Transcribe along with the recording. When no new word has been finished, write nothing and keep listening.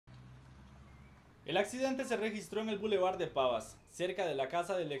El accidente se registró en el Boulevard de Pavas, cerca de la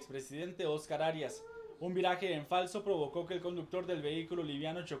casa del expresidente Óscar Arias. Un viraje en falso provocó que el conductor del vehículo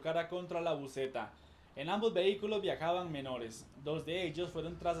liviano chocara contra la buseta. En ambos vehículos viajaban menores. Dos de ellos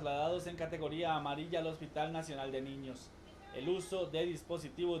fueron trasladados en categoría amarilla al Hospital Nacional de Niños. El uso de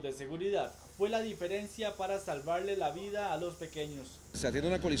dispositivos de seguridad fue la diferencia para salvarle la vida a los pequeños. Se atiende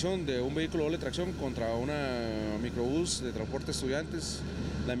una colisión de un vehículo doble tracción contra una microbús de transporte de estudiantes.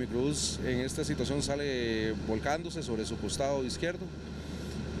 La microbús en esta situación sale volcándose sobre su costado izquierdo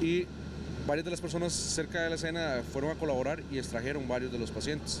y varias de las personas cerca de la escena fueron a colaborar y extrajeron varios de los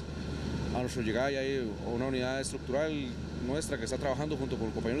pacientes. A nuestra llegada ya hay una unidad estructural nuestra que está trabajando junto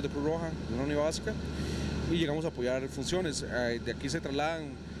con compañeros de Cruz Roja, una unidad básica, y llegamos a apoyar funciones. De aquí se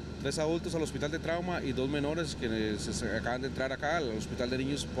trasladan 3 adultos al hospital de trauma y 2 menores que se acaban de entrar acá al hospital de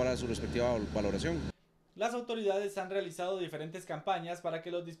niños para su respectiva valoración. Las autoridades han realizado diferentes campañas para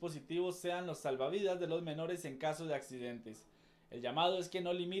que los dispositivos sean los salvavidas de los menores en caso de accidentes. El llamado es que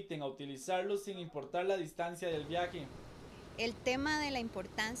no limiten a utilizarlos sin importar la distancia del viaje. El tema de la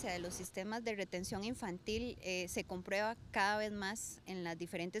importancia de los sistemas de retención infantil se comprueba cada vez más en las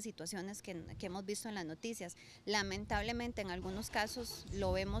diferentes situaciones que hemos visto en las noticias. Lamentablemente en algunos casos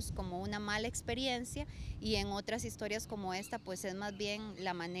lo vemos como una mala experiencia y en otras historias como esta pues es más bien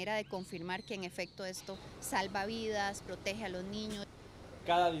la manera de confirmar que en efecto esto salva vidas, protege a los niños.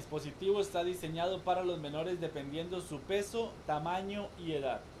 Cada dispositivo está diseñado para los menores dependiendo su peso, tamaño y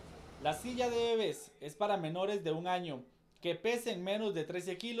edad. La silla de bebés es para menores de 1 año, que pesen menos de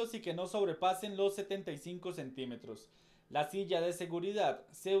 13 kilos y que no sobrepasen los 75 centímetros. La silla de seguridad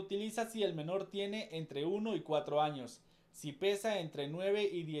se utiliza si el menor tiene entre 1 y 4 años, si pesa entre 9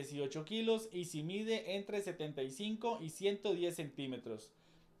 y 18 kilos y si mide entre 75 y 110 centímetros.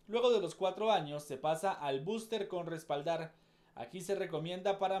 Luego de los 4 años se pasa al booster con respaldar. Aquí se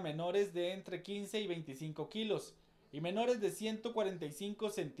recomienda para menores de entre 15 y 25 kilos y menores de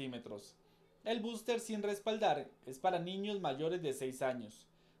 145 centímetros. El booster sin respaldar es para niños mayores de 6 años.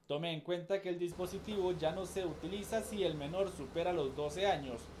 Tome en cuenta que el dispositivo ya no se utiliza si el menor supera los 12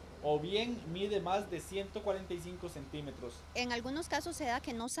 años o bien mide más de 145 centímetros. En algunos casos se da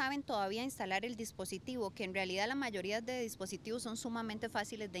que no saben todavía instalar el dispositivo, que en realidad la mayoría de dispositivos son sumamente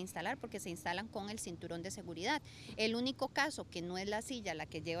fáciles de instalar porque se instalan con el cinturón de seguridad. El único caso que no es la silla la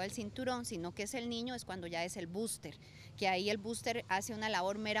que lleva el cinturón, sino que es el niño, es cuando ya es el booster, que ahí el booster hace una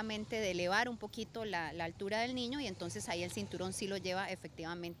labor meramente de elevar un poquito la altura del niño y entonces ahí el cinturón sí lo lleva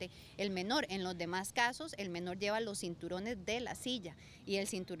efectivamente el menor. En los demás casos el menor lleva los cinturones de la silla y el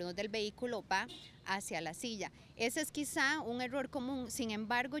cinturón del vehículo va hacia la silla. Ese es quizá un error común, sin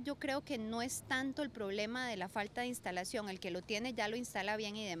embargo yo creo que no es tanto el problema de la falta de instalación, el que lo tiene ya lo instala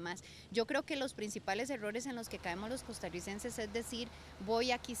bien y demás. Yo creo que los principales errores en los que caemos los costarricenses es decir,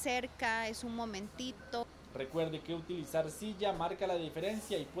 voy aquí cerca, es un momentito. Recuerde que utilizar silla marca la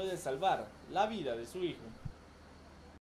diferencia y puede salvar la vida de su hijo.